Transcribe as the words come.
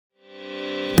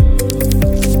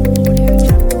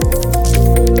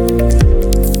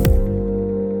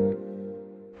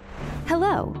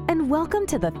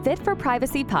to the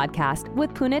Fit4Privacy podcast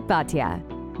with Punit Bhatia.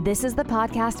 This is the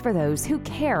podcast for those who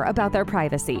care about their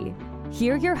privacy.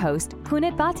 Here, your host,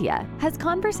 Punit Bhatia, has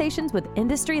conversations with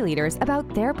industry leaders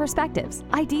about their perspectives,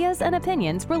 ideas, and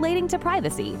opinions relating to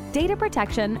privacy, data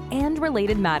protection, and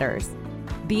related matters.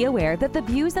 Be aware that the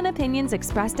views and opinions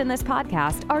expressed in this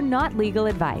podcast are not legal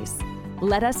advice.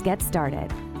 Let us get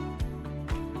started.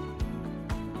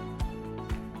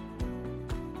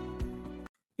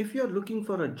 If you're looking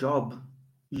for a job,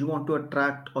 you want to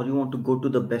attract or you want to go to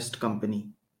the best company,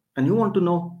 and you want to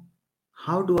know,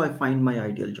 how do I find my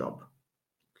ideal job?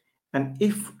 And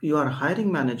if you are a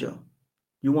hiring manager,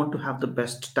 you want to have the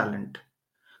best talent.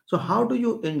 So how do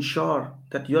you ensure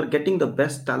that you're getting the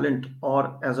best talent,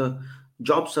 or as a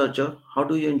job searcher, how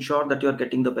do you ensure that you're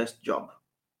getting the best job?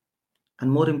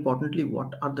 And more importantly,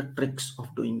 what are the tricks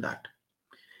of doing that?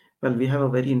 Well, we have a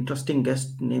very interesting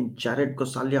guest named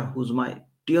Coseglia, who's my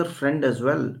dear friend as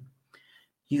well.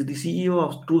 He's the CEO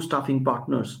of True Staffing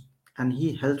Partners, and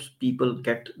he helps people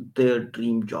get their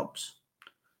dream jobs.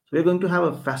 So we're going to have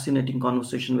a fascinating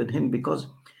conversation with him because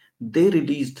they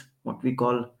released what we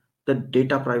call the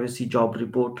Data Privacy Job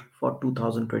Report for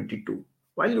 2022.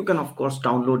 While you can, of course,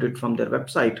 download it from their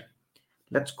website,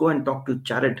 let's go and talk to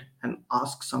Jared and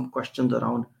ask some questions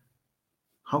around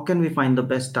how can we find the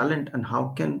best talent and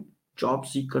how can job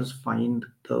seekers find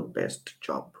the best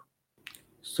job.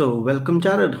 So welcome,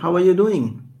 Jared. How are you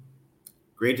doing?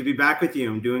 Great to be back with you.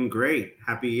 I'm doing great.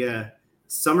 Happy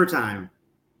summertime.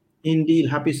 Indeed,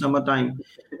 happy summertime.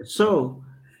 So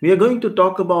we are going to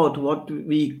talk about what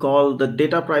we call the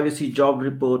Data Privacy Job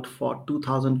Report for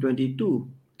 2022.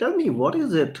 Tell me, what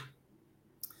is it?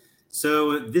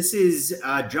 So this is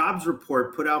a jobs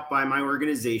report put out by my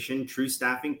organization, True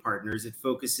Staffing Partners. It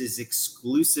focuses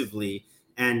exclusively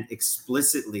and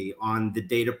explicitly on the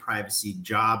data privacy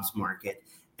jobs market.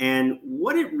 And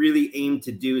what it really aimed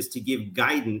to do is to give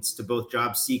guidance to both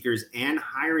job seekers and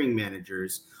hiring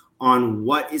managers on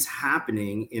what is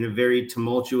happening in a very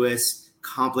tumultuous,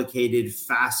 complicated,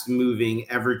 fast-moving,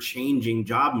 ever-changing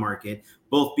job market,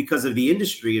 both because of the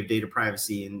industry of data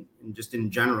privacy and just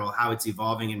in general, how it's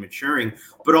evolving and maturing,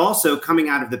 but also coming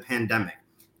out of the pandemic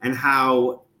and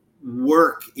how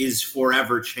work is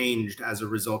forever changed as a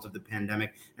result of the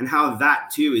pandemic and how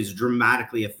that too is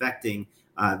dramatically affecting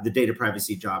the data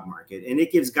privacy job market. And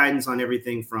it gives guidance on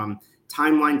everything from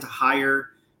timeline to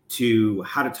hire, to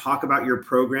how to talk about your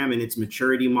program and its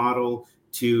maturity model,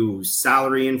 to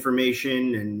salary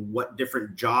information and what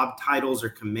different job titles are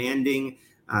commanding,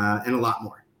 and a lot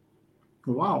more.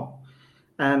 Wow.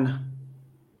 And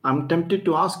I'm tempted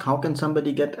to ask, how can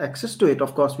somebody get access to it?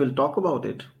 Of course, we'll talk about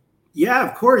it. Yeah,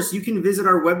 of course. You can visit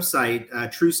our website,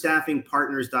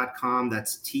 truestaffingpartners.com.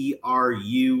 That's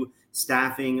TRU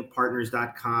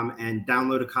staffingpartners.com, and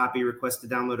download a copy, request to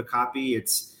download a copy.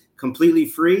 It's completely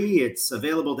free. It's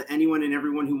available to anyone and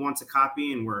everyone who wants a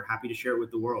copy, and we're happy to share it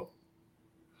with the world.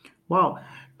 Wow.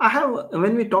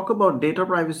 When we talk about data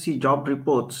privacy job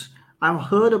reports, I've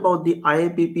heard about the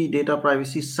IAPP data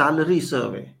privacy salary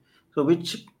survey, so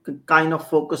which kind of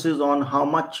focuses on how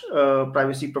much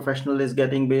privacy professional is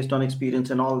getting based on experience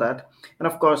and all that. And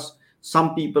of course,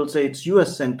 some people say it's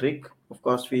US centric. Of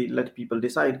course, we let people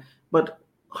decide. But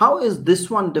how is this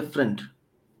one different?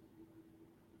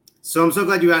 So I'm so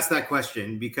glad you asked that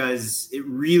question because it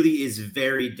really is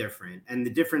very different. And the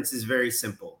difference is very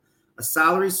simple. A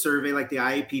salary survey like the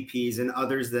IAPPs and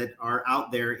others that are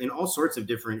out there in all sorts of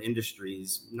different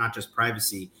industries, not just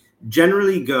privacy,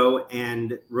 generally go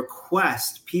and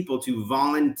request people to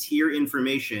volunteer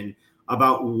information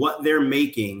about what they're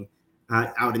making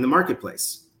out in the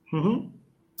marketplace. Mm-hmm.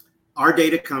 Our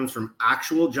data comes from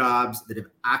actual jobs that have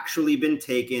actually been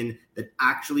taken, that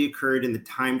actually occurred in the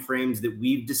timeframes that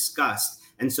we've discussed.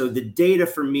 And so the data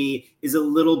for me is a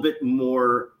little bit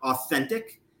more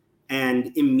authentic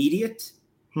and immediate,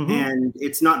 and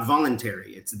it's not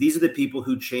voluntary. These are the people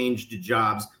who changed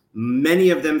jobs, many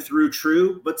of them through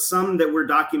True, but some that we're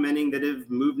documenting that have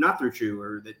moved not through True,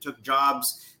 or that took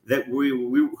jobs that who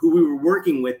we were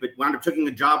working with, but wound up taking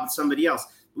a job with somebody else.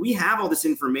 We have all this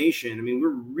information. I mean,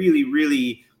 we're really,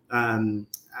 really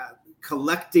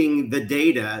collecting the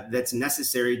data that's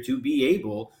necessary to be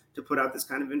able to put out this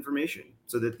kind of information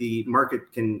so that the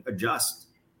market can adjust.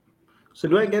 So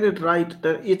do I get it right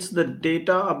that it's the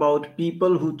data about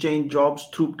people who change jobs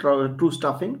through True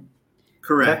Staffing?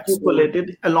 Correct. That you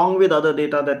collated along with other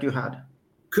data that you had?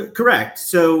 Correct.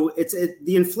 So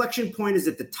the inflection point is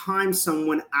at the time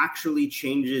someone actually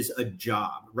changes a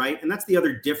job, right? And that's the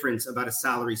other difference about a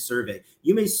salary survey.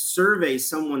 You may survey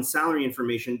someone's salary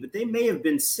information, but they may have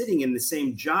been sitting in the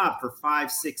same job for 5,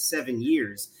 6, 7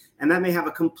 years. and that may have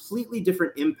a completely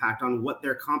different impact on what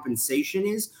their compensation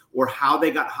is or how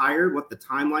they got hired, what the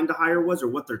timeline to hire was, or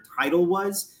what their title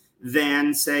was,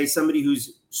 than say somebody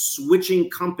who's switching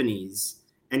companies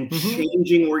and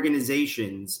changing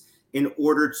organizations in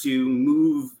order to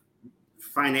move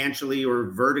financially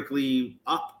or vertically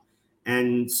up.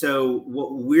 And so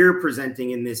what we're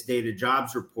presenting in this data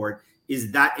jobs report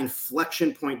is that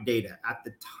inflection point data at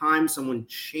the time someone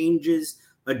changes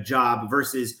a job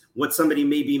versus what somebody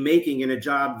may be making in a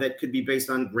job that could be based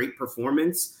on great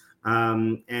performance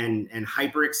and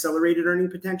hyper accelerated earning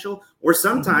potential, or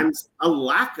sometimes a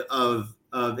lack of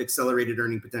accelerated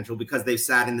earning potential because they've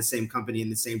sat in the same company in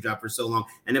the same job for so long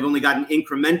and have only gotten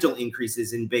incremental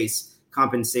increases in base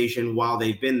compensation while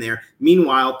they've been there.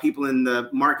 Meanwhile, people in the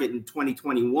market in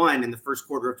 2021 and the first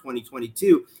quarter of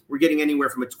 2022 were getting anywhere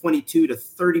from a 22 to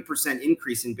 30%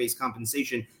 increase in base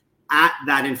compensation at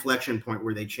that inflection point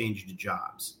where they changed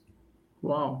jobs.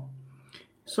 Wow.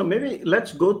 So maybe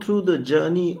let's go through the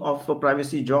journey of a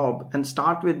privacy job and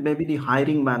start with maybe the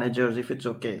hiring managers, if it's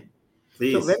okay.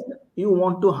 Please. So when you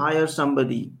want to hire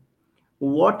somebody,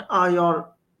 what are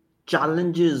your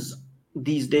challenges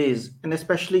these days? And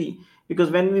especially because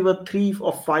when we were 3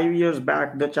 or 5 years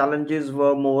back, the challenges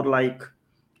were more like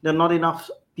there are not enough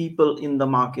people in the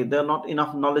market. There are not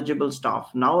enough knowledgeable staff.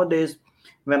 Nowadays,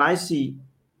 when I see,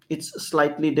 it's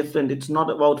slightly different. It's not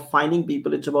about finding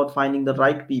people. It's about finding the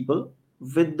right people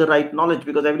with the right knowledge,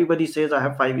 because everybody says I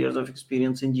have 5 years of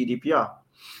experience in GDPR.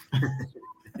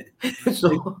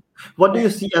 So what do you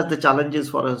see as the challenges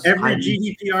for us? Every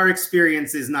GDPR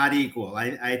experience is not equal.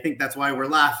 I think that's why we're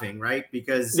laughing, right?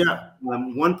 Because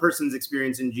one person's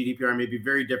experience in GDPR may be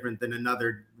very different than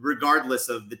another, regardless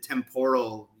of the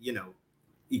temporal,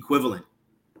 equivalent.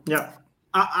 Yeah.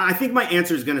 I think my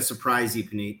answer is going to surprise you,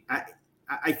 Punit.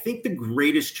 I think the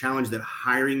greatest challenge that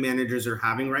hiring managers are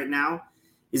having right now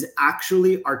is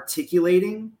actually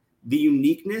articulating the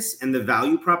uniqueness and the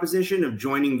value proposition of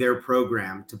joining their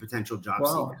program to potential job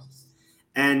seekers.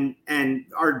 And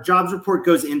our jobs report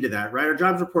goes into that, right? Our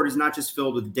jobs report is not just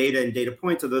filled with data and data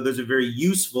points, although those are very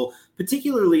useful,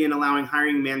 particularly in allowing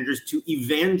hiring managers to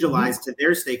evangelize to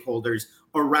their stakeholders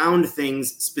around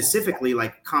things specifically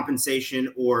like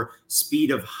compensation or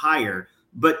speed of hire.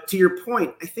 But to your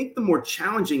point, I think the more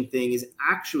challenging thing is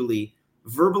actually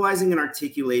verbalizing and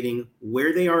articulating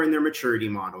where they are in their maturity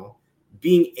model,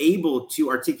 being able to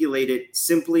articulate it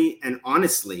simply and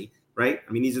honestly, right?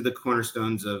 I mean, these are the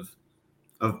cornerstones of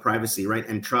privacy, right?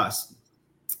 And trust,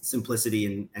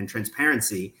 simplicity and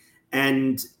transparency,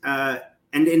 and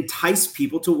entice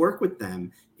people to work with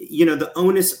them. The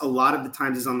onus a lot of the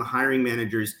times is on the hiring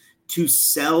managers to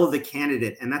sell the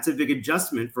candidate. And that's a big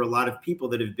adjustment for a lot of people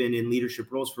that have been in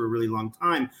leadership roles for a really long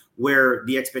time, where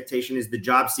the expectation is the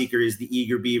job seeker is the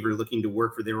eager beaver looking to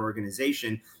work for their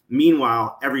organization.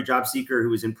 Meanwhile, every job seeker who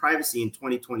was in privacy in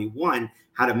 2021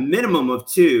 had a minimum of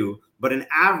 2, but an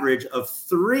average of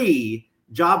 3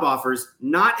 job offers,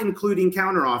 not including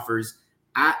counter offers,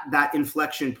 at that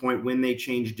inflection point when they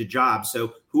changed a job.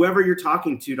 So whoever you're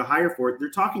talking to hire for it, they're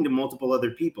talking to multiple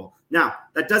other people. Now,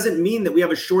 that doesn't mean that we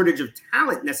have a shortage of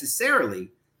talent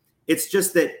necessarily. It's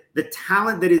just that the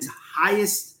talent that is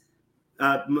highest,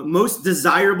 most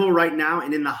desirable right now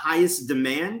and in the highest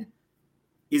demand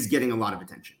is getting a lot of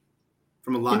attention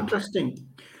from a lot of people. Interesting.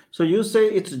 So you say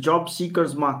it's job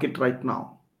seekers market right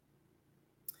now.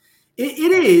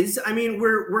 It is. I mean,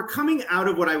 we're coming out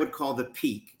of what I would call the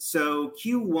peak. So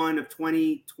Q1 of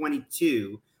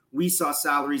 2022, we saw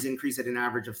salaries increase at an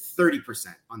average of 30%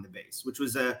 on the base, which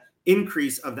was an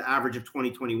increase of the average of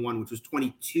 2021, which was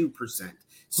 22%.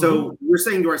 So we're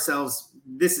saying to ourselves,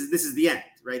 this is the end,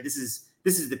 right? This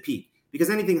is the peak, because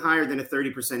anything higher than a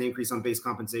 30% increase on base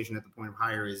compensation at the point of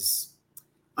hire is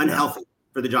unhealthy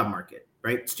for the job market,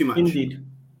 right? It's too much. Indeed.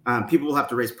 People will have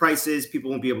to raise prices. People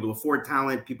won't be able to afford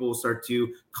talent. People will start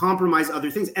to compromise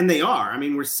other things. And they are. I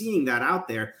mean, we're seeing that out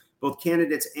there. Both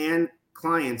candidates and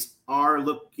clients are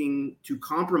looking to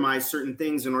compromise certain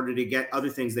things in order to get other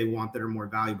things they want that are more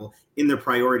valuable in their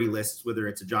priority lists, whether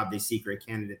it's a job they seek or a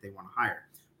candidate they want to hire.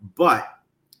 But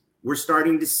we're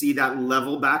starting to see that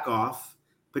level back off,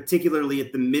 particularly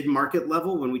at the mid-market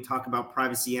level when we talk about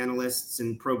privacy analysts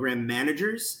and program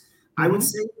managers. I would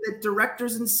say that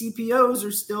directors and CPOs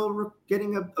are still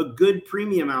getting a good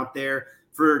premium out there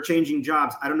for changing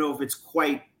jobs. I don't know if it's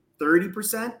quite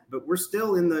 30%, but we're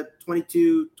still in the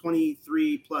 22,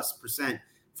 23+%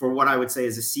 for what I would say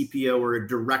is a CPO or a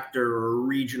director or a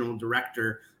regional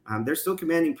director. They're still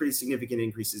commanding pretty significant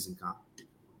increases in comp.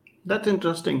 That's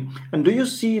interesting. And do you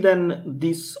see then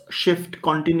this shift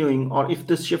continuing, or if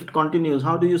this shift continues,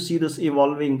 how do you see this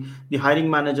evolving the hiring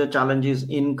manager challenges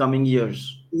in coming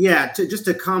years? Yeah, just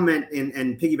to comment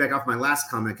and piggyback off my last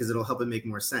comment, because it'll help it make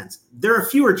more sense. There are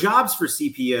fewer jobs for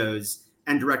CPOs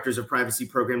and directors of privacy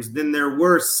programs than there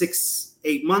were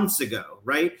 8 months ago,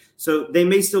 right? So they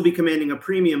may still be commanding a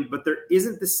premium, but there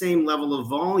isn't the same level of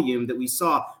volume that we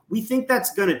saw. We think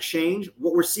that's going to change.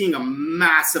 What we're seeing a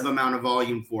massive amount of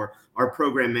volume for are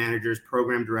program managers,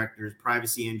 program directors,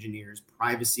 privacy engineers,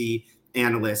 privacy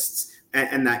analysts,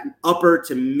 and that upper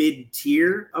to mid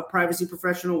tier of privacy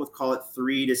professional with, call it,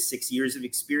 3 to 6 years of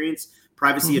experience.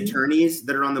 Privacy attorneys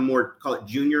that are on the more, call it,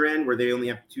 junior end, where they only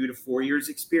have 2 to 4 years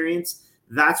experience.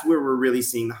 That's where we're really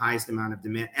seeing the highest amount of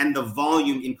demand and the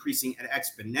volume increasing at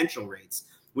exponential rates,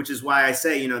 which is why I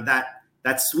say,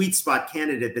 that sweet spot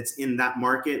candidate that's in that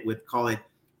market with, call it,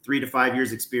 3 to 5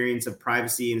 years experience of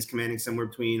privacy and is commanding somewhere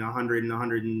between 100 and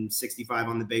 165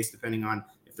 on the base, depending on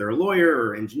if they're a lawyer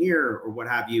or engineer or what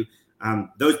have you.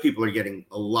 Those people are getting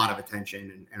a lot of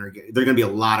attention, and there are going to be a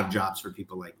lot of jobs for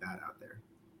people like that out there.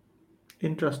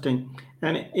 Interesting.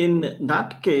 And in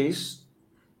that case,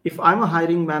 if I'm a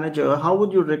hiring manager, how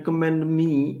would you recommend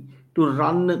me to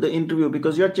run the interview?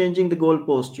 Because you're changing the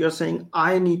goalpost. You're saying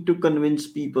I need to convince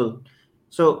people.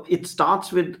 So it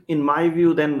starts with, in my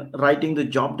view, then writing the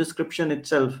job description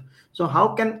itself. So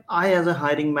how can I, as a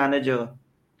hiring manager,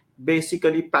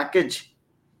 basically package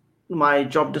my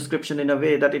job description in a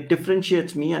way that it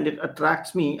differentiates me and it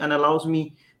attracts me and allows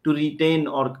me to retain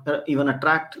or even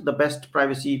attract the best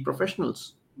privacy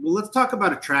professionals? Well, let's talk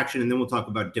about attraction, and then we'll talk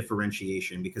about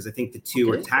differentiation, because I think the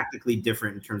two are tactically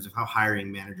different in terms of how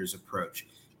hiring managers approach.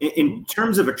 In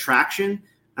terms of attraction,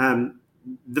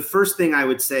 the first thing I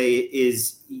would say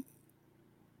is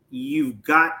you've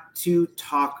got to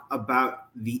talk about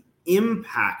the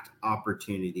impact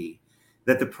opportunity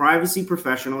that the privacy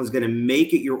professional is going to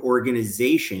make at your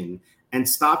organization, and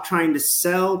stop trying to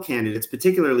sell candidates,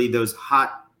 particularly those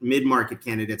hot mid-market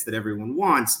candidates that everyone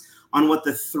wants, on what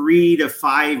the 3 to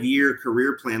 5 year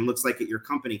career plan looks like at your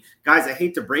company. Guys, I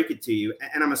hate to break it to you,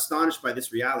 and I'm astonished by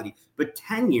this reality, but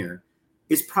tenure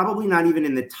is probably not even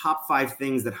in the top 5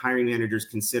 things that hiring managers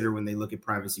consider when they look at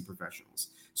privacy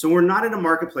professionals. So we're not in a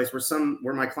marketplace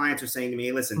where my clients are saying to me,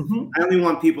 hey, listen, I only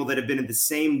want people that have been at the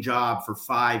same job for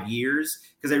 5 years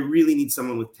because I really need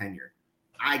someone with tenure.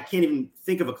 I can't even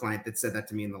think of a client that said that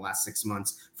to me in the last 6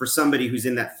 months for somebody who's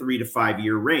in that 3 to 5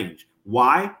 year range.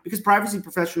 Why? Because privacy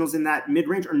professionals in that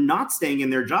mid-range are not staying in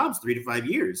their jobs 3 to 5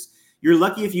 years. You're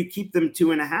lucky if you keep them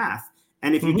 2.5.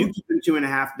 And if you do keep them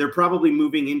 2.5, they're probably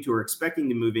moving into or expecting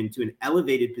to move into an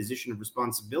elevated position of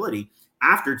responsibility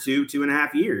after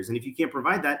 2.5 years. And if you can't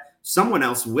provide that, someone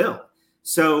else will.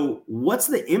 So what's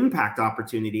the impact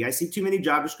opportunity? I see too many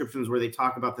job descriptions where they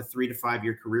talk about the 3 to 5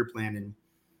 year career plan, and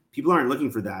people aren't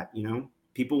looking for that.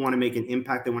 People want to make an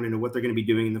impact. They want to know what they're going to be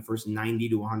doing in the first 90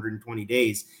 to 120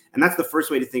 days. And that's the first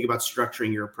way to think about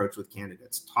structuring your approach with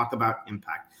candidates. Talk about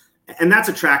impact. And that's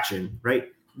attraction, right?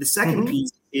 The second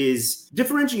piece is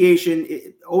differentiation.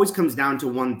 It always comes down to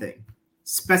one thing: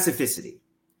 specificity.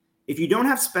 If you don't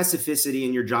have specificity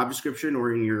in your job description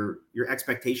or in your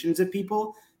expectations of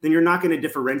people, then you're not going to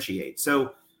differentiate.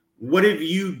 So what have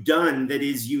you done that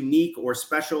is unique or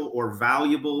special or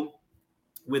valuable?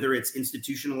 Whether it's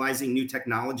institutionalizing new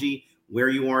technology, where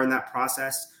you are in that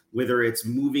process, whether it's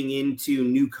moving into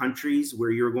new countries where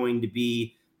you're going to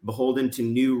be beholden to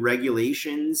new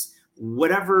regulations,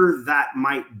 whatever that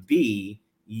might be,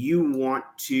 you want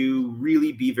to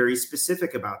really be very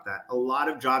specific about that. A lot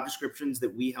of job descriptions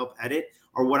that we help edit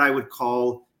are what I would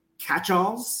call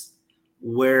catch-alls,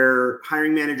 where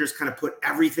hiring managers kind of put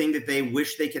everything that they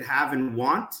wish they could have and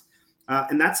want,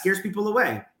 and that scares people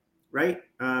away. Right?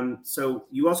 So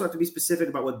you also have to be specific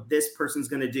about what this person's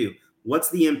going to do.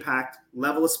 What's the impact,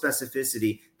 level of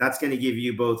specificity? That's going to give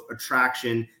you both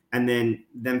attraction and then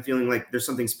them feeling like there's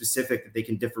something specific that they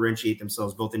can differentiate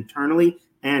themselves both internally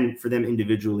and for them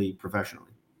individually,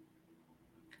 professionally.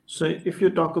 So if you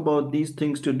talk about these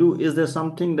things to do, is there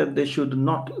something that they should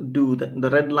not do, the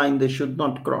red line they should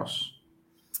not cross?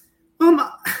 I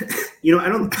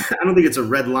don't think it's a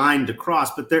red line to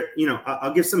cross, but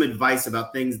I'll give some advice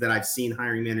about things that I've seen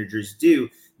hiring managers do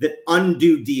that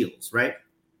undo deals, right?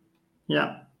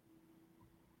 Yeah.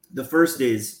 The first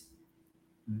is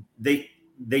they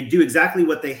do exactly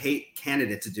what they hate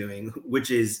candidates doing, which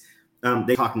is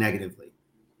they talk negatively,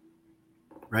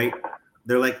 right?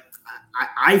 They're like,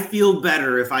 I feel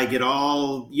better if I get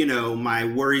all, my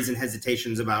worries and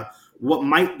hesitations about what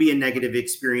might be a negative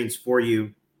experience for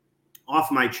you off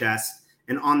my chest,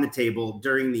 and on the table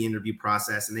during the interview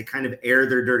process, and they kind of air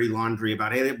their dirty laundry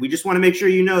about, hey, we just want to make sure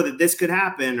you know that this could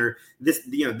happen, or this,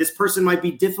 this person might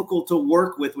be difficult to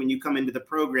work with when you come into the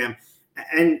program.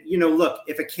 And, look,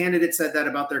 if a candidate said that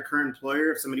about their current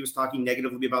employer, if somebody was talking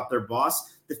negatively about their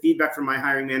boss, the feedback from my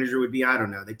hiring manager would be, I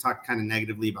don't know, they talked kind of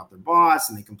negatively about their boss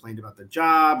and they complained about their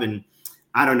job, and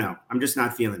I don't know, I'm just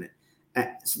not feeling it.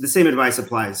 So the same advice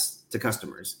applies to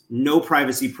customers. No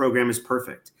privacy program is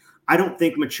perfect. I don't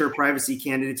think mature privacy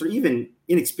candidates or even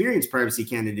inexperienced privacy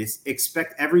candidates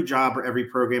expect every job or every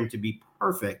program to be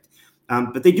perfect.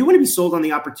 But they do want to be sold on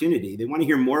the opportunity. They want to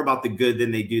hear more about the good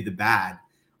than they do the bad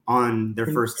on their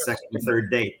first, second, and third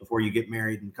date before you get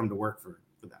married and come to work for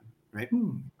them, right?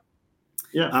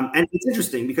 Yeah. And it's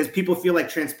interesting because people feel like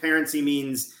transparency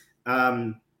means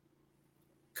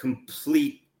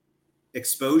complete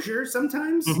exposure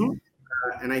sometimes.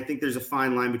 And I think there's a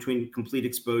fine line between complete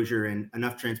exposure and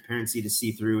enough transparency to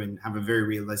see through and have a very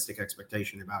realistic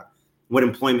expectation about what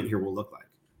employment here will look like.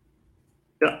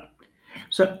 Yeah.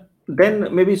 So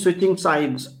then maybe switching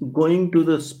sides, going to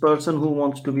this person who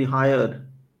wants to be hired,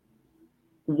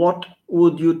 what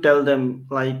would you tell them?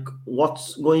 Like,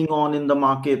 what's going on in the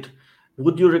market?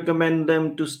 Would you recommend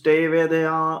them to stay where they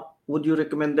are? Would you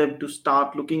recommend them to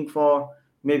start looking for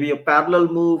maybe a parallel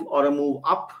move or a move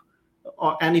up?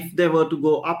 And if they were to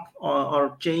go up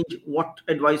or change, what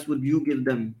advice would you give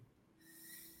them?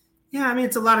 Yeah, I mean,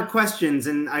 it's a lot of questions,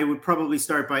 and I would probably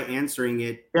start by answering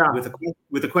it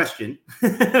with a question,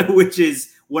 which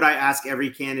is what I ask every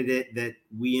candidate that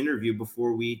we interview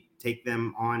before we take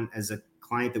them on as a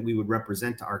client that we would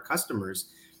represent to our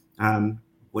customers.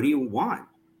 What do you want?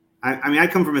 I mean, I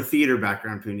come from a theater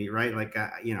background, Punit, right? Like,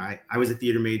 I was a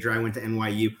theater major. I went to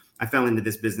NYU. I fell into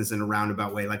this business in a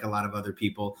roundabout way, like a lot of other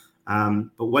people.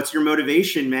 But what's your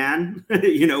motivation, man?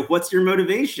 What's your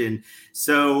motivation?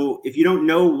 So if you don't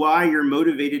know why you're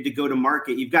motivated to go to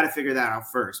market, you've got to figure that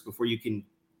out first before you can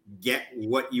get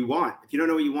what you want. If you don't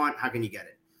know what you want, how can you get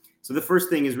it? So the first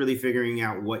thing is really figuring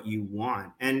out what you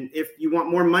want. And if you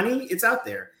want more money, it's out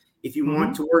there. If you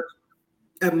want to work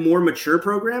at more mature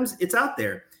programs, it's out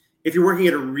there. If you're working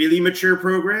at a really mature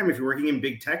program, if you're working in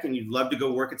big tech and you'd love to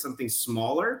go work at something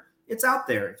smaller, it's out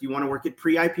there. If you want to work at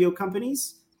pre-IPO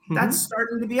companies, that's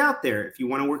starting to be out there. If you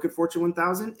want to work at Fortune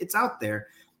 1000, it's out there.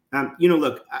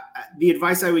 Look, the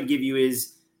advice I would give you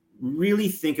is really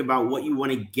think about what you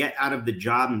want to get out of the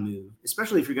job move,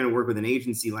 especially if you're going to work with an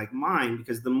agency like mine,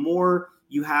 because the more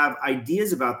you have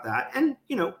ideas about that and,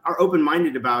 are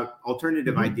open-minded about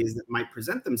alternative ideas that might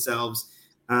present themselves,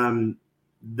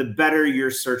 the better your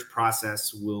search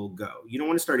process will go. You don't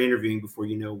want to start interviewing before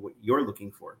you know what you're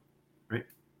looking for, right?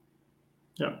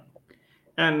 Yeah.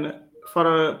 And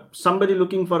for somebody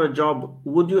looking for a job,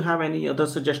 would you have any other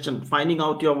suggestion? Finding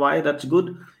out your why, that's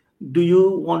good. Do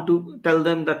you want to tell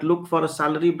them that look for a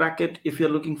salary bracket if you're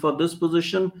looking for this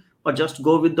position, or just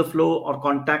go with the flow or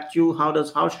contact you?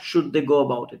 How should they go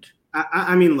about it?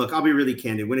 I mean, look, I'll be really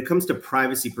candid. When it comes to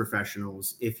privacy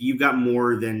professionals, if you've got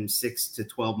more than 6 to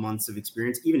 12 months of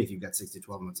experience, even if you've got 6 to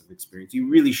 12 months of experience, you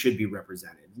really should be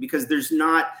represented, because there's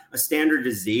not a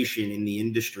standardization in the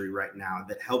industry right now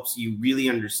that helps you really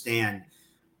understand,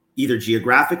 either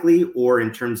geographically or in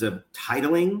terms of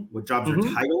titling, what jobs are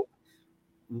titled,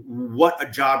 what a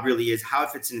job really is, how it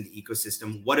fits into the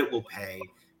ecosystem, what it will pay.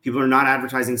 People are not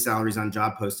advertising salaries on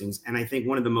job postings. And I think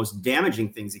one of the most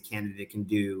damaging things a candidate can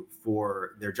do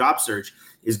for their job search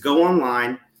is go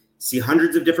online, see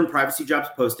hundreds of different privacy jobs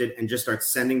posted, and just start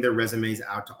sending their resumes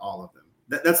out to all of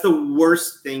them. That's the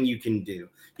worst thing you can do,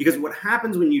 because what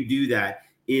happens when you do that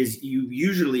is you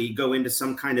usually go into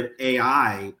some kind of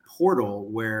AI portal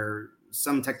where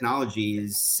some technology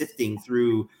is sifting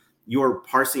through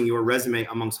parsing your resume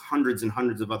amongst hundreds and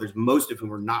hundreds of others, most of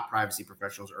whom are not privacy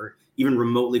professionals or even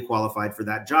remotely qualified for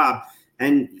that job.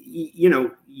 And, you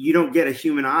don't get a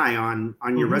human eye on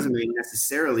your resume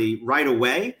necessarily right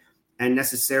away and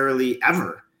necessarily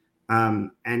ever.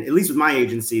 And at least with my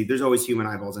agency, there's always human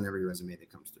eyeballs on every resume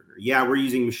that comes through. Yeah, we're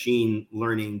using machine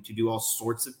learning to do all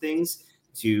sorts of things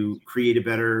to create a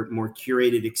better, more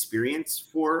curated experience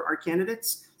for our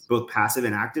candidates, both passive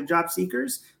and active job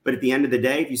seekers. But at the end of the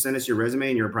day, if you send us your resume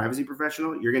and you're a privacy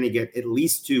professional, you're going to get at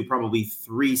least 2, probably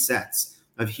 3 sets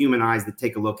of human eyes that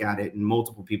take a look at it, and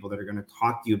multiple people that are going to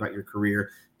talk to you about your career,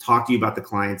 talk to you about the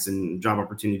clients and job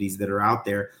opportunities that are out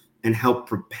there, and help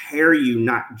prepare you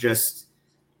not just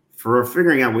for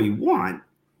figuring out what you want,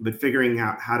 but figuring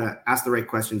out how to ask the right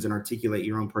questions and articulate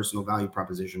your own personal value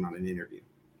proposition on an interview.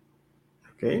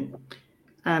 Okay.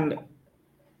 And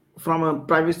from a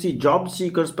privacy job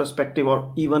seeker's perspective,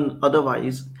 or even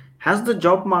otherwise, has the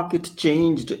job market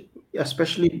changed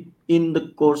especially in the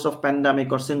course of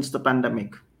pandemic or since the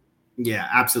pandemic. Yeah,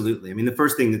 absolutely. I mean, the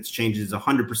first thing that's changed is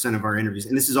 100% of our interviews,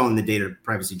 and this is all in the data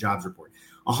privacy jobs report.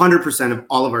 100% of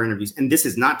all of our interviews, and this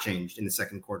has not changed in the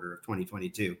second quarter of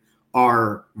 2022,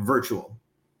 are virtual.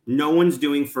 No one's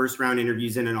doing first round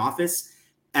interviews in an office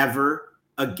ever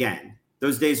again.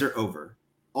 Those days are over.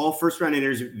 All first round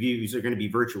interviews are going to be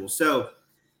virtual. So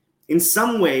in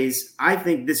some ways, I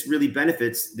think this really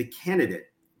benefits the candidate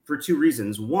for two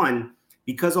reasons. One,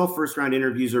 because all first round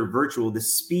interviews are virtual, the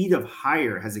speed of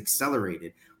hire has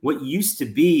accelerated. What used to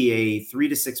be a 3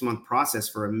 to 6 month process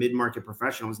for a mid-market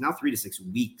professional is now 3 to 6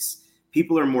 weeks.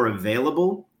 People are more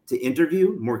available to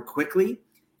interview more quickly.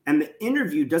 And the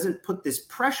interview doesn't put this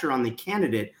pressure on the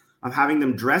candidate of having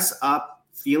them dress up,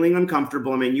 feeling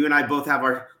uncomfortable. I mean, you and I both have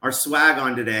our swag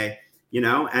on today,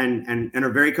 and are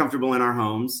very comfortable in our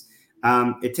homes.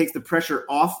 It takes the pressure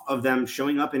off of them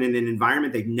showing up in an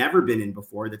environment they've never been in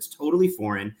before, that's totally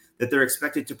foreign, that they're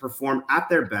expected to perform at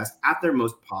their best, at their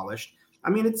most polished.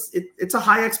 I mean, it's a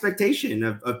high expectation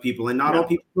of people, and not all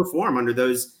people perform under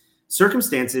those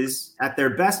circumstances at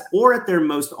their best or at their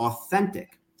most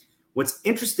authentic. What's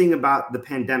interesting about the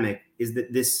pandemic is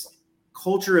that this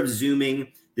culture of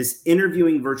Zooming, this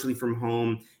interviewing virtually from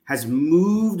home, has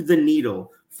moved the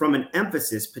needle from an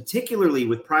emphasis, particularly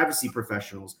with privacy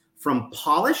professionals, from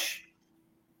polish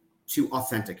to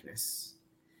authenticness.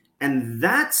 And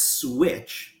that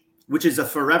switch, which is a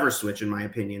forever switch, in my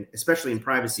opinion, especially in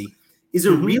privacy, is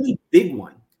a really big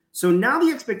one. So now the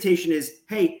expectation is,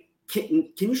 hey,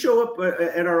 can you show up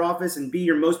at our office and be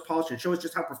your most polished and show us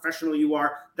just how professional you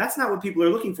are? That's not what people are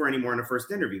looking for anymore in a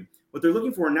first interview. What they're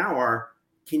looking for now are,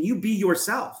 can you be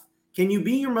yourself? Can you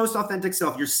be your most authentic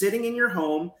self? You're sitting in your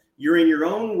home. You're in your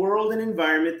own world and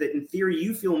environment that in theory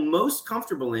you feel most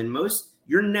comfortable in,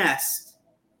 your nest.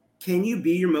 Can you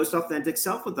be your most authentic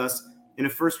self with us in a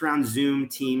first round Zoom,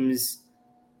 Teams,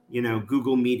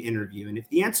 Google Meet interview? And if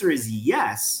the answer is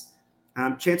yes,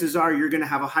 chances are you're going to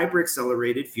have a hyper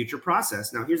accelerated future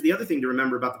process. Now, here's the other thing to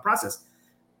remember about the process.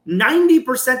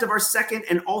 90% of our second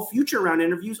and all future round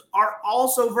interviews are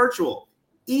also virtual,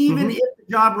 even if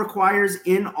the job requires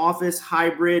in-office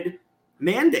hybrid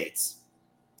mandates.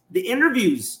 The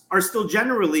interviews are still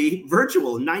generally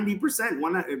virtual. 90%,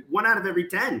 one out of every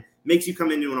 10 makes you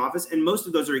come into an office. And most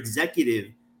of those are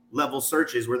executive level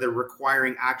searches where they're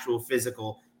requiring actual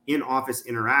physical in-office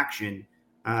interaction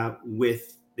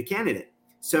with the candidate.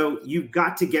 So you've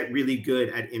got to get really good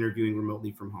at interviewing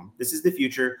remotely from home. This is the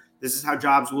future. This is how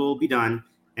jobs will be done.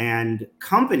 And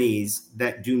companies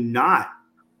that do not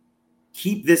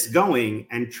keep this going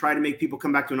and try to make people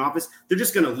come back to an office, they're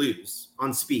just going to lose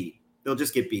on speed. They'll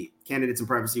just get beat. Candidates in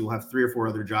privacy will have 3 or 4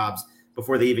 other jobs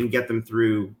before they even get them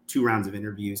through 2 rounds of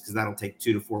interviews, because that'll take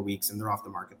 2 to 4 weeks and they're off the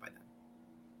market by then.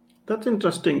 That's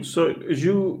interesting. So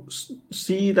you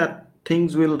see that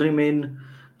things will remain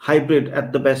hybrid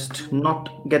at the best, not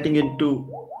getting into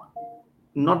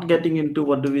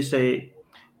what do we say,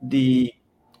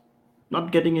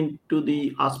 not getting into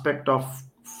the aspect of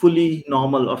fully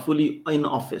normal or fully in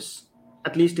office,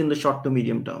 at least in the short to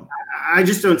medium term. I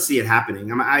just don't see it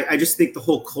happening. I just think the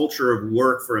whole culture of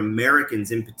work for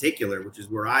Americans in particular, which is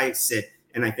where I sit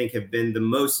and I think have been the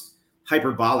most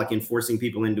hyperbolic in forcing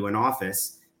people into an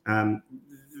office, the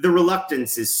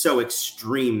reluctance is so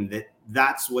extreme that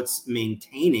that's what's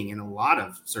maintaining, in a lot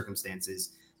of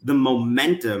circumstances, the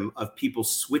momentum of people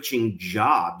switching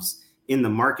jobs in the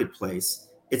marketplace.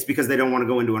 It's because they don't want to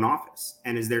go into an office.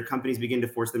 And as their companies begin to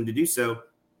force them to do so,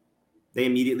 they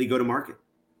immediately go to market.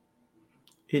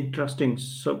 Interesting.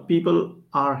 So people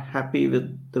are happy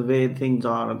with the way things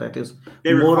are. That is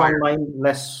more online,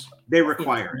 less. They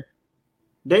require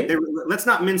it. Let's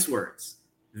not mince words.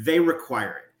 They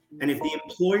require it. And if the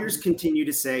employers continue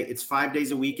to say it's 5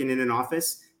 days a week and in an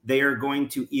office, they are going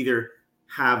to either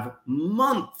have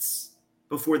months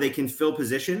before they can fill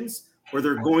positions, or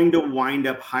they're going to wind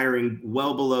up hiring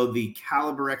well below the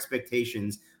caliber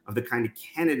expectations of the kind of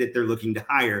candidate they're looking to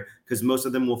hire, because most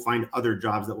of them will find other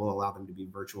jobs that will allow them to be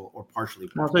virtual or partially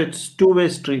virtual. So it's two-way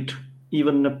street.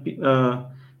 Even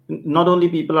not only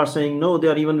people are saying no, they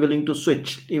are even willing to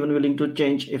switch, even willing to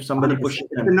change if somebody pushes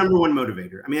them. The number one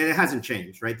motivator. I mean, it hasn't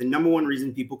changed, right? The number one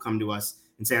reason people come to us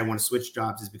and say, I want to switch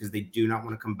jobs, is because they do not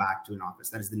want to come back to an office.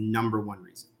 That is the number one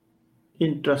reason.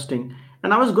 Interesting.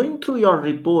 And I was going through your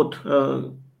report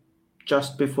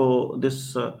just before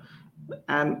this,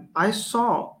 and I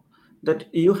saw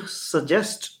that you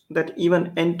suggest that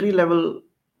even entry-level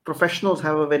professionals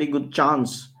have a very good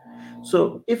chance.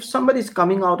 So if somebody is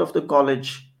coming out of the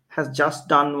college, has just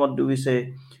done, what do we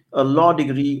say, a law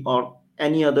degree or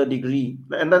any other degree,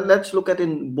 and then let's look at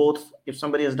in both, if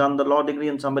somebody has done the law degree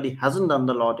and somebody hasn't done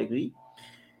the law degree,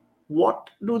 what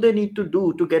do they need to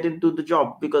do to get into the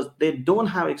job? Because they don't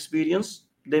have experience.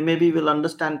 They maybe will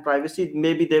understand privacy,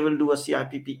 maybe they will do a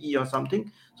CIPPE or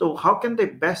something. So how can they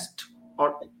best,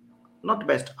 or not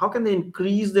best, how can they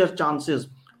increase their chances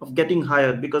of getting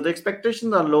hired? Because the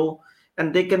expectations are low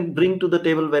and they can bring to the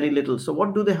table very little. So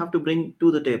what do they have to bring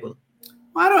to the table?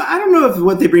 Well, I don't know if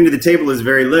what they bring to the table is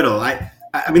very little. I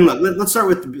mean, look, let's start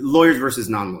with lawyers versus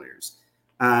non-lawyers.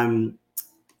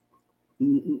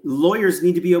 Lawyers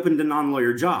need to be open to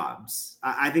non-lawyer jobs.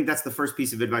 I think that's the first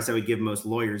piece of advice I would give most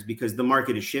lawyers, because the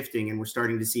market is shifting and we're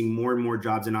starting to see more and more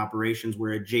jobs in operations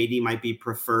where a JD might be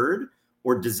preferred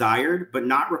or desired, but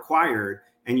not required.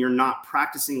 And you're not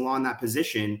practicing law in that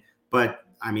position. But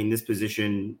I mean, this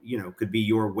position, could be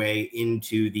your way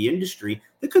into the industry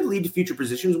that could lead to future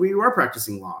positions where you are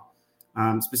practicing law,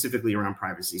 specifically around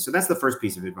privacy. So that's the first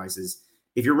piece of advice is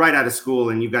if you're right out of school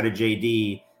and you've got a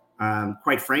JD,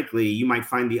 quite frankly, you might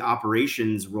find the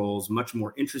operations roles much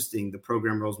more interesting, the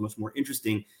program roles much more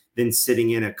interesting than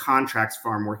sitting in a contracts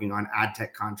farm working on ad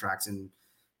tech contracts and,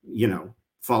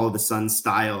 follow the sun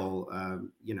style,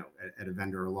 at a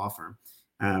vendor or law firm.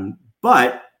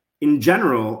 But in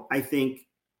general, I think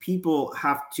people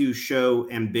have to show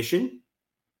ambition.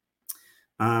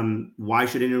 Why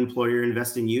should an employer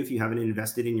invest in you if you haven't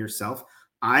invested in yourself?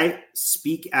 I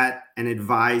speak at and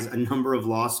advise a number of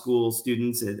law school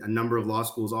students at a number of law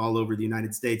schools all over the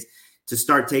United States to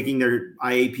start taking their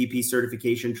IAPP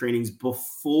certification trainings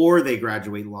before they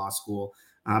graduate law school,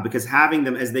 because having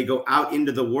them as they go out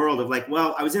into the world of like,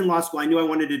 well, I was in law school, I knew I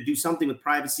wanted to do something with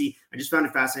privacy. I just found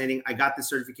it fascinating. I got the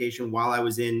certification while I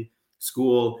was in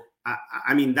school.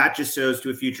 I mean, that just shows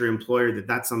to a future employer that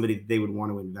that's somebody that they would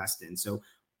want to invest in. So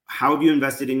how have you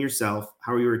invested in yourself?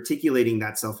 How are you articulating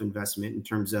that self-investment in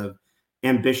terms of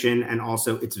ambition and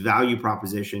also its value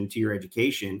proposition to your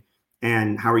education?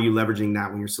 And how are you leveraging that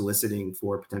when you're soliciting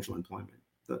for potential employment?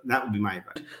 That would be my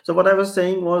advice. So what I was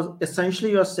saying was,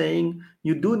 essentially you're saying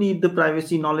you do need the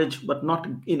privacy knowledge, but not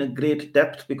in a great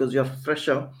depth because you're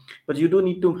fresher, but you do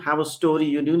need to have a story.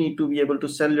 You do need to be able to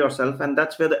sell yourself. And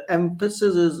that's where the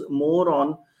emphasis is more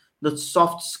on the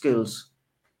soft skills.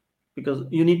 Because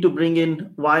you need to bring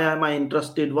in, why am I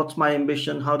interested? What's my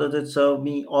ambition? How does it serve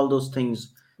me? All those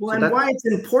things. Well, so and why it's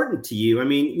important to you. I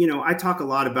mean, I talk a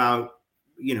lot about,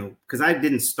 because I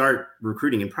didn't start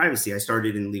recruiting in privacy. I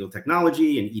started in legal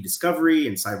technology and e-discovery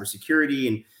and cybersecurity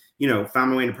and, found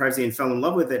my way into privacy and fell in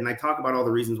love with it. And I talk about all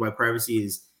the reasons why privacy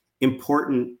is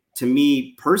important to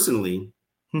me personally,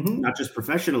 not just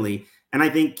professionally. And I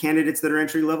think candidates that are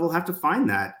entry level have to find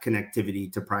that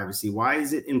connectivity to privacy. Why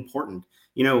is it important?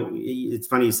 It's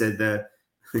funny you said the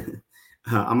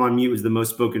I'm on mute was the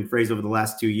most spoken phrase over the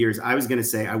last 2 years. I was going to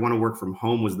say I want to work from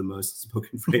home was the most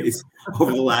spoken phrase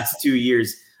over the last 2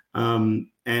 years. And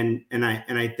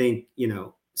I think,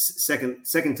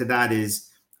 second to that is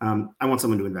I want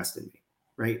someone to invest in me,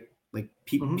 right? Like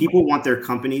people want their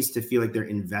companies to feel like they're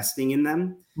investing in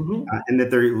them and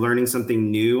that they're learning something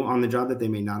new on the job that they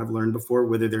may not have learned before,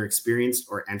 whether they're experienced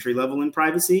or entry level in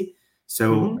privacy.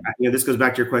 So, this goes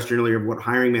back to your question earlier of what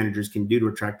hiring managers can do to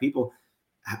attract people.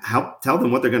 Help tell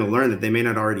them what they're going to learn that they may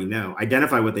not already know,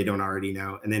 identify what they don't already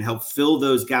know, and then help fill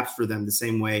those gaps for them the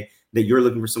same way that you're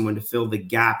looking for someone to fill the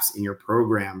gaps in your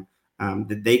program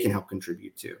that they can help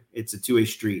contribute to. It's a two-way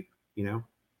street,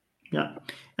 Yeah.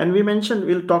 And we mentioned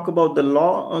we'll talk about the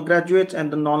law graduates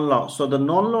and the non-law. So the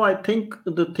non-law, I think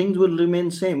the things will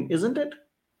remain same, isn't it?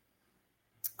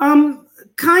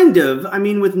 Kind of. I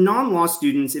mean, with non-law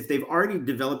students, if they've already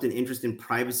developed an interest in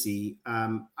privacy,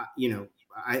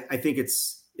 I think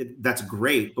that's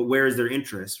great. But where is their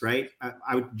interest, right?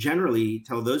 I would generally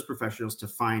tell those professionals to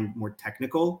find more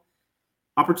technical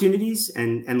opportunities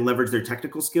and leverage their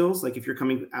technical skills. Like if you're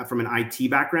coming from an IT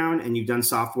background and you've done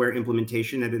software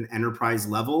implementation at an enterprise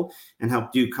level and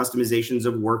help do customizations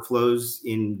of workflows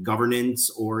in governance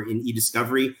or in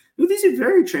e-discovery, these are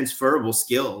very transferable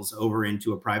skills over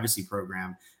into a privacy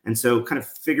program. And so kind of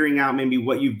figuring out maybe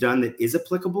what you've done that is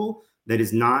applicable, that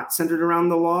is not centered around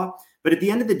the law. But at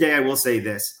the end of the day, I will say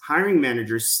this, hiring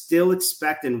managers still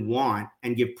expect and want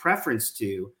and give preference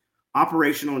to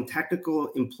operational and technical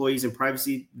employees in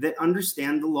privacy that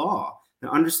understand the law,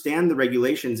 that understand the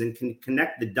regulations and can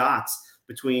connect the dots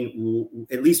between,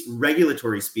 at least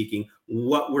regulatory speaking,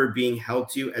 what we're being held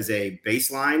to as a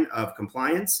baseline of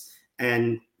compliance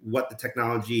and what the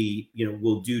technology,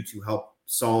 will do to help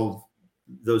solve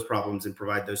those problems and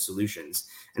provide those solutions.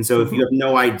 And so if you have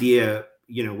no idea,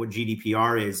 what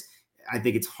GDPR is, I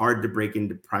think it's hard to break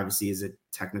into privacy as a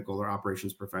technical or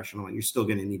operations professional, and you're still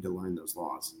going to need to learn those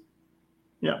laws.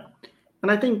 Yeah. And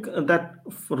I think that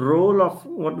role of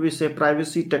what we say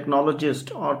privacy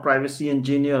technologist or privacy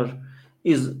engineer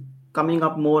is coming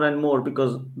up more and more,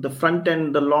 because the front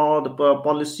end, the law, the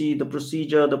policy, the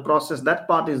procedure, the process, that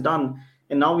part is done.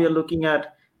 And now we are looking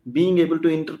at being able to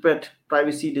interpret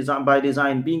privacy design by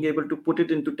design, being able to put it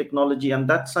into technology. And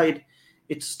that side,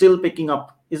 it's still picking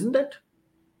up, isn't it?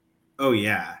 Oh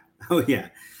yeah. Oh yeah.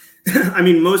 I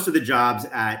mean, most of the jobs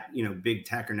at, big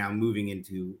tech are now moving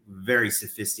into very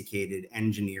sophisticated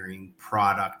engineering,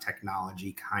 product,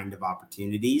 technology kind of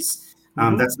opportunities.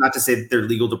 That's not to say that their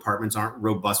legal departments aren't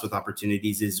robust with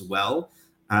opportunities as well,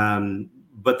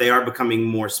 but they are becoming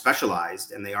more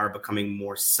specialized and they are becoming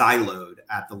more siloed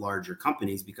at the larger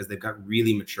companies because they've got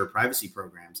really mature privacy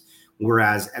programs.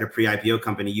 Whereas at a pre-IPO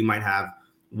company, you might have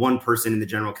one person in the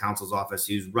general counsel's office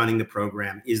who's running the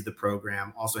program, is the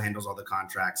program, also handles all the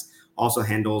contracts, also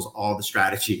handles all the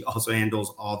strategy, also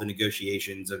handles all the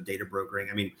negotiations of data brokering.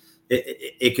 I mean,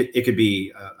 it could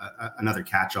be another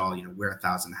catch-all, wear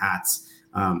 1,000 hats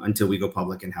until we go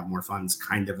public and have more funds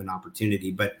kind of an opportunity.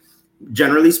 But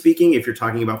generally speaking, if you're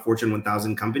talking about Fortune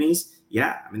 1000 companies,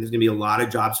 yeah, I mean, there's going to be a lot of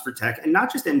jobs for tech, and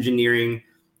not just engineering,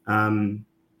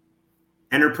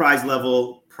 enterprise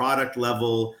level, product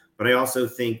level, but I also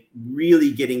think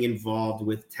really getting involved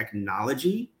with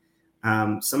technology.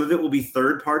 Some of it will be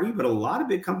third party, but a lot of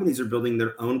big companies are building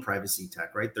their own privacy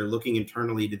tech, right? They're looking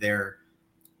internally to their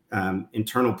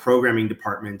internal programming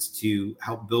departments to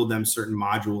help build them certain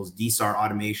modules, DSAR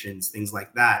automations, things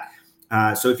like that.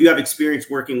 So if you have experience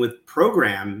working with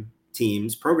program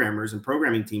teams, programmers and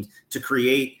programming teams to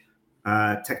create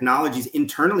technologies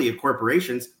internally at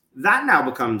corporations, that now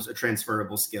becomes a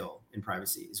transferable skill in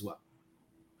privacy as well.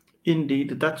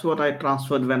 Indeed, that's what I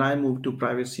transferred when I moved to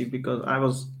privacy, because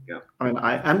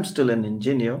I am still an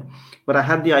engineer, but I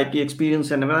had the IT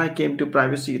experience. And when I came to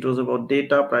privacy, it was about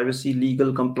data, privacy,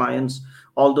 legal, compliance,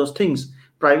 all those things.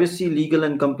 Privacy, legal,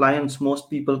 and compliance, most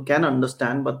people can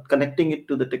understand, but connecting it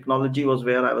to the technology was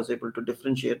where I was able to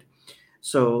differentiate.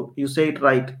 So you say it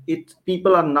right.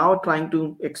 People are now trying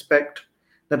to expect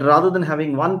that rather than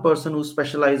having one person who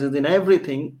specializes in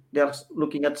everything, they are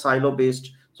looking at silo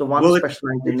based. So one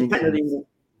specialized in engineering.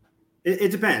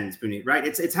 It depends, Punit, right?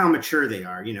 It's how mature they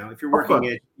are. If you're working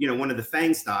at one of the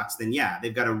FANG stocks, then yeah,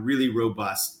 they've got a really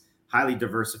robust, highly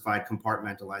diversified,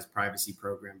 compartmentalized privacy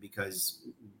program because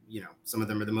some of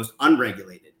them are the most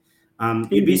unregulated.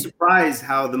 You'd be surprised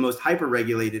how the most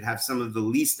hyper-regulated have some of the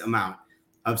least amount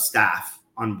of staff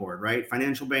on board, right?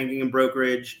 Financial banking and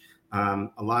brokerage, a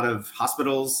lot of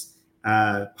hospitals,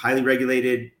 highly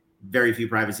regulated, very few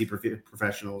privacy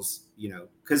professionals,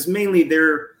 because mainly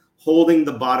they're holding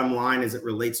the bottom line as it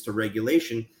relates to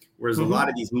regulation, whereas a lot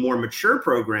of these more mature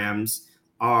programs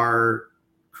are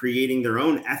creating their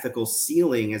own ethical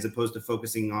ceiling as opposed to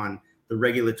focusing on the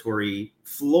regulatory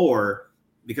floor,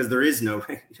 because there is no,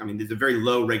 there's a very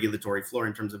low regulatory floor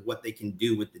in terms of what they can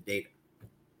do with the data.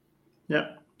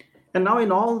 Yeah. And now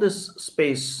in all this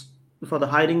space, for the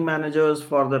hiring managers,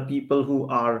 for the people who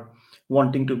are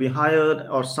wanting to be hired,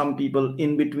 or some people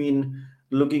in between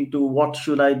looking to what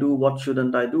should I do, what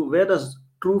shouldn't I do, where does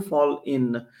True fall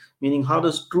in? Meaning, how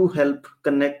does True help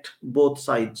connect both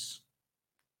sides?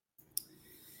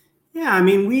 Yeah,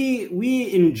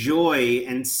 we enjoy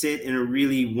and sit in a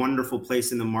really wonderful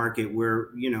place in the market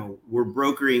where, we're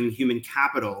brokering human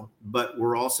capital, but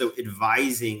we're also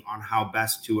advising on how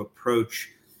best to approach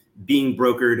being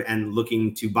brokered and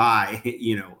looking to buy,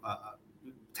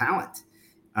 talent.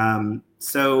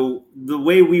 So the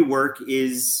way we work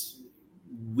is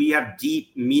we have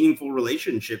deep, meaningful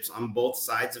relationships on both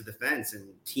sides of the fence, and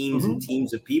teams and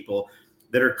teams of people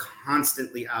that are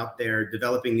constantly out there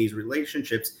developing these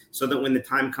relationships so that when the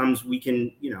time comes, we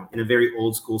can, in a very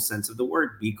old school sense of the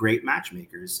word, be great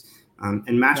matchmakers.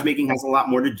 And matchmaking has a lot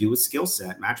more to do with skill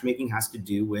set. Matchmaking has to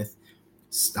do with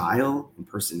style and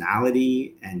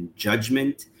personality and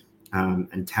judgment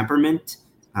and temperament.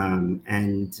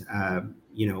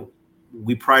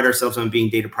 We pride ourselves on being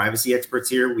data privacy experts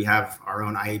here. We have our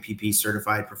own IAPP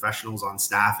certified professionals on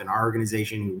staff in our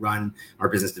organization who run our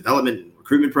business development and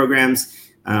recruitment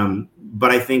programs.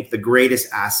 But I think the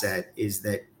greatest asset is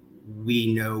that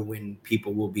we know when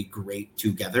people will be great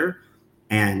together,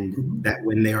 and that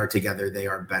when they are together, they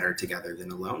are better together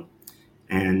than alone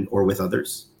or with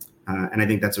others. And I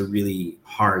think that's a really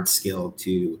hard skill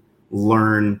to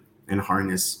learn and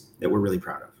harness that we're really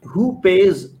proud of. Who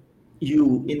pays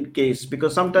you in case?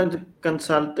 Because sometimes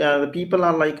the people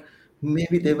are like,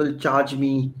 maybe they will charge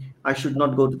me, I should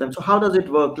not go to them. So how does it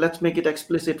work? Let's make it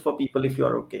explicit for people if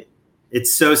you're okay.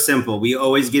 It's so simple. We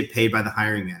always get paid by the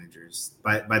hiring managers,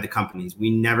 by the companies.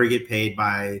 We never get paid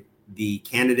by the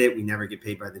candidate. We never get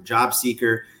paid by the job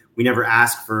seeker. We never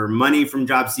ask for money from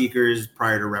job seekers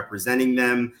prior to representing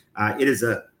them. It is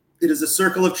a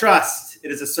circle of trust.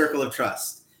 It is a circle of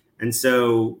trust. And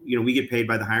so, we get paid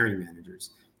by the hiring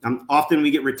managers. Often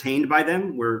we get retained by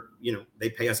them where, they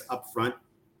pay us upfront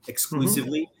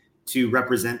exclusively to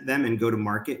represent them and go to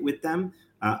market with them.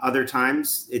 Other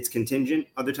times it's contingent.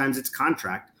 Other times it's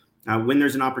contract. When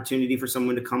there's an opportunity for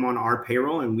someone to come on our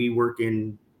payroll, and we work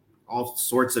in all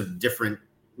sorts of different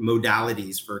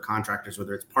modalities for contractors,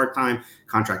 whether it's part-time,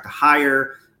 contract to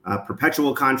hire,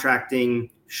 perpetual contracting,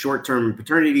 short-term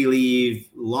paternity leave,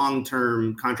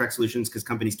 long-term contract solutions because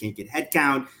companies can't get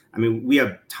headcount. I mean, we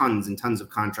have tons and tons of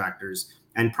contractors,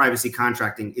 and privacy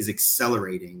contracting is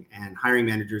accelerating, and hiring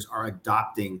managers are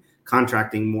adopting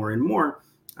contracting more and more.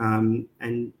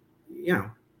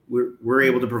 We're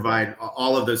able to provide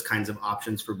all of those kinds of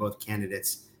options for both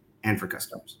candidates and for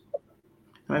customers.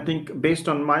 I think based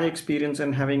on my experience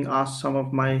and having asked some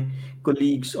of my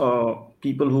colleagues or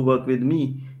people who work with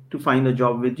me to find a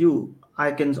job with you,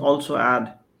 I can also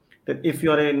add that if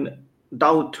you're in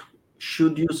doubt,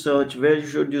 should you search, where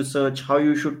should you search, how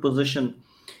you should position,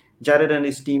 Jared and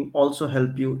his team also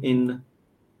help you in,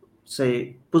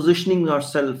 say, positioning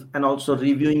yourself and also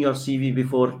reviewing your CV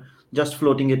before just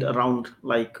floating it around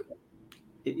like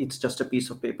it's just a piece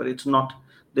of paper. It's not.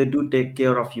 They do take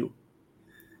care of you.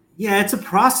 Yeah, it's a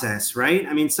process, right?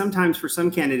 I mean, sometimes for some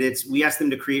candidates, we ask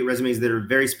them to create resumes that are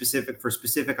very specific for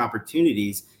specific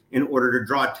opportunities in order to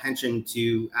draw attention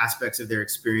to aspects of their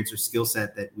experience or skill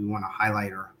set that we want to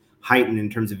highlight or heighten in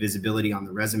terms of visibility on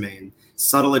the resume. And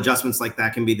subtle adjustments like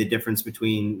that can be the difference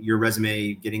between your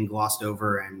resume getting glossed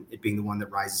over and it being the one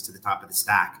that rises to the top of the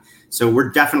stack. So we're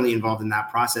definitely involved in that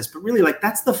process. But really,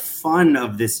 that's the fun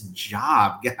of this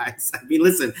job, guys. I mean,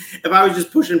 listen, if I was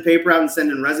just pushing paper out and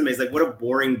sending resumes, what a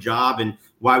boring job. And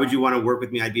why would you want to work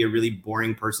with me? I'd be a really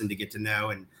boring person to get to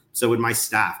know. And so would my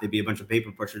staff. They'd be a bunch of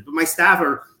paper pushers. But my staff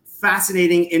are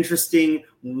fascinating, interesting,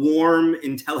 warm,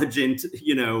 intelligent,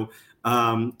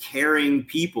 caring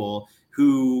people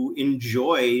who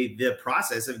enjoy the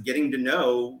process of getting to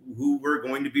know who we're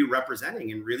going to be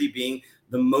representing and really being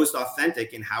the most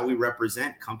authentic in how we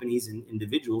represent companies and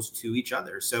individuals to each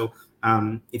other. So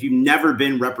if you've never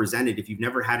been represented, if you've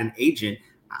never had an agent,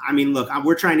 I mean, look,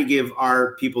 we're trying to give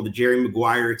our people the Jerry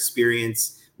Maguire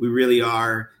experience. We really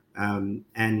are. And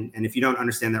if you don't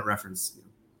understand that reference,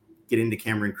 get into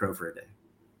Cameron Crowe for a day.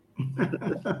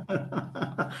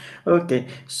 Okay,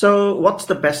 so what's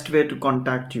the best way to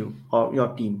contact you or your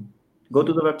team? Go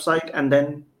to the website and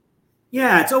then...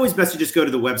 Yeah, it's always best to just go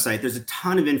to the website. There's a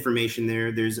ton of information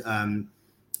there. There's a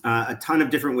ton of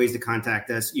different ways to contact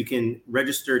us. You can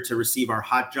register to receive our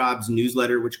Hot Jobs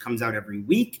newsletter, which comes out every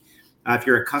week. If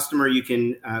you're a customer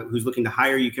who's looking to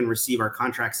hire, you can receive our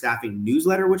contract staffing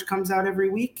newsletter, which comes out every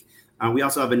week. We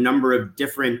also have a number of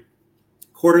different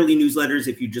quarterly newsletters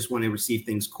if you just want to receive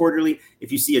things quarterly.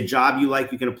 If you see a job you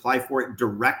like, you can apply for it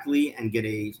directly and get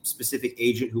a specific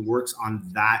agent who works on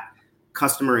that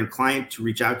customer and client to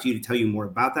reach out to you to tell you more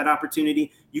about that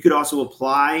opportunity. You could also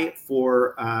apply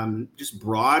for just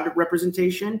broad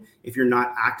representation if you're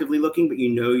not actively looking, but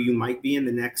you might be in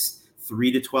the next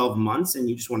 3 to 12 months and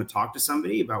you just want to talk to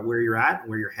somebody about where you're at and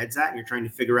where your head's at, and you're trying to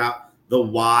figure out the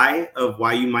why of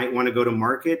why you might want to go to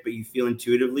market, but you feel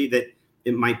intuitively that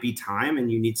it might be time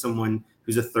and you need someone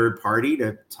who's a third party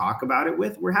to talk about it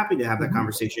with. We're happy to have that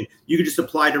conversation. You could just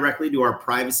apply directly to our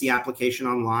privacy application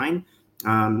online.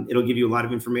 It'll give you a lot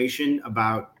of information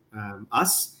about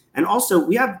us. And also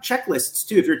we have checklists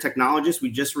too. If you're a technologist,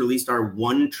 we just released our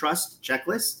OneTrust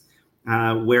checklist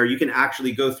where you can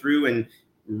actually go through and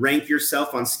rank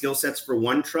yourself on skill sets for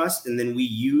OneTrust. And then we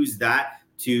use that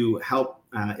to help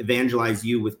evangelize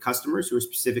you with customers who are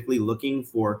specifically looking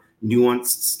for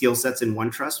nuanced skill sets in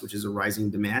OneTrust, which is a rising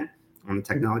demand on the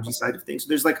technology side of things. So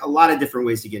there's a lot of different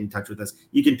ways to get in touch with us.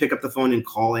 You can pick up the phone and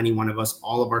call any one of us.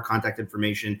 All of our contact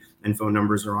information and phone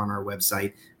numbers are on our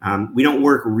website. We don't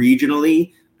work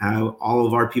regionally. All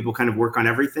of our people kind of work on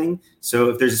everything. So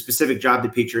if there's a specific job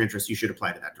that piques your interest, you should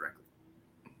apply to that directly.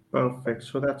 Perfect.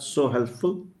 So that's so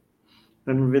helpful.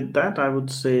 And with that, I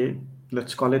would say,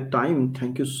 let's call it time.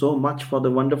 Thank you so much for the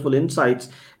wonderful insights.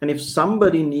 And if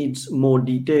somebody needs more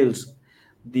details,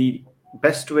 the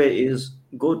best way is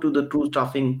go to the True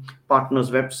Staffing Partners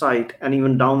website and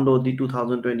even download the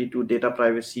 2022 Data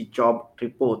Privacy Job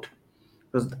Report.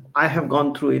 Because I have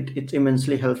gone through it. It's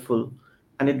immensely helpful.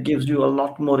 And it gives you a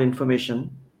lot more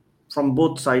information from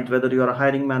both sides, whether you're a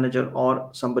hiring manager or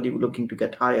somebody looking to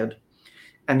get hired.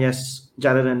 And yes,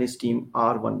 Jared and his team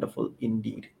are wonderful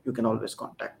indeed. You can always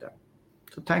contact them.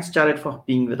 So thanks, Jared, for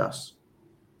being with us.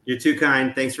 You're too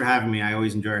kind. Thanks for having me. I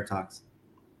always enjoy our talks.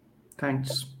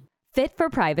 Thanks.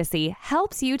 FIT4Privacy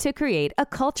helps you to create a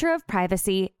culture of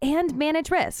privacy and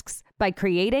manage risks by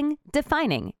creating,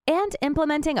 defining, and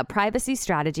implementing a privacy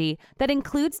strategy that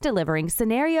includes delivering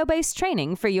scenario-based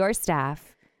training for your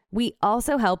staff. We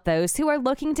also help those who are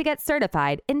looking to get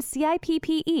certified in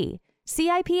CIPPE,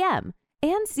 CIPM,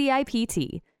 and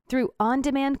CIPT through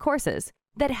on-demand courses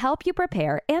that help you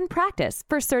prepare and practice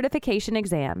for certification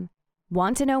exam.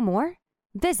 Want to know more?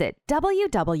 Visit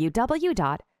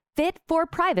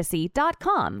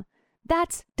www.fit4privacy.com.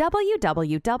 That's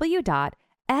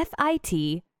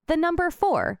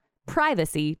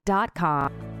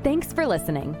www.FIT4Privacy.com. Thanks for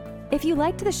listening. If you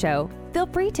liked the show, feel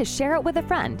free to share it with a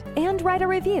friend and write a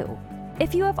review.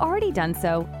 If you have already done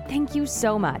so, thank you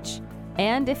so much.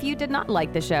 And if you did not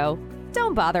like the show,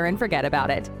 don't bother and forget about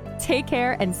it. Take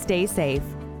care and stay safe.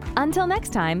 Until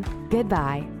next time,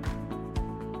 goodbye.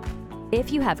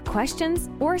 If you have questions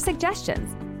or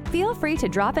suggestions, feel free to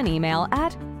drop an email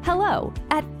at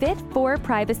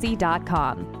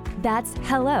hello@fit4privacy.com. That's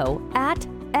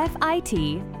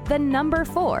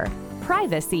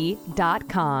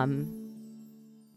hello@FIT4privacy.com.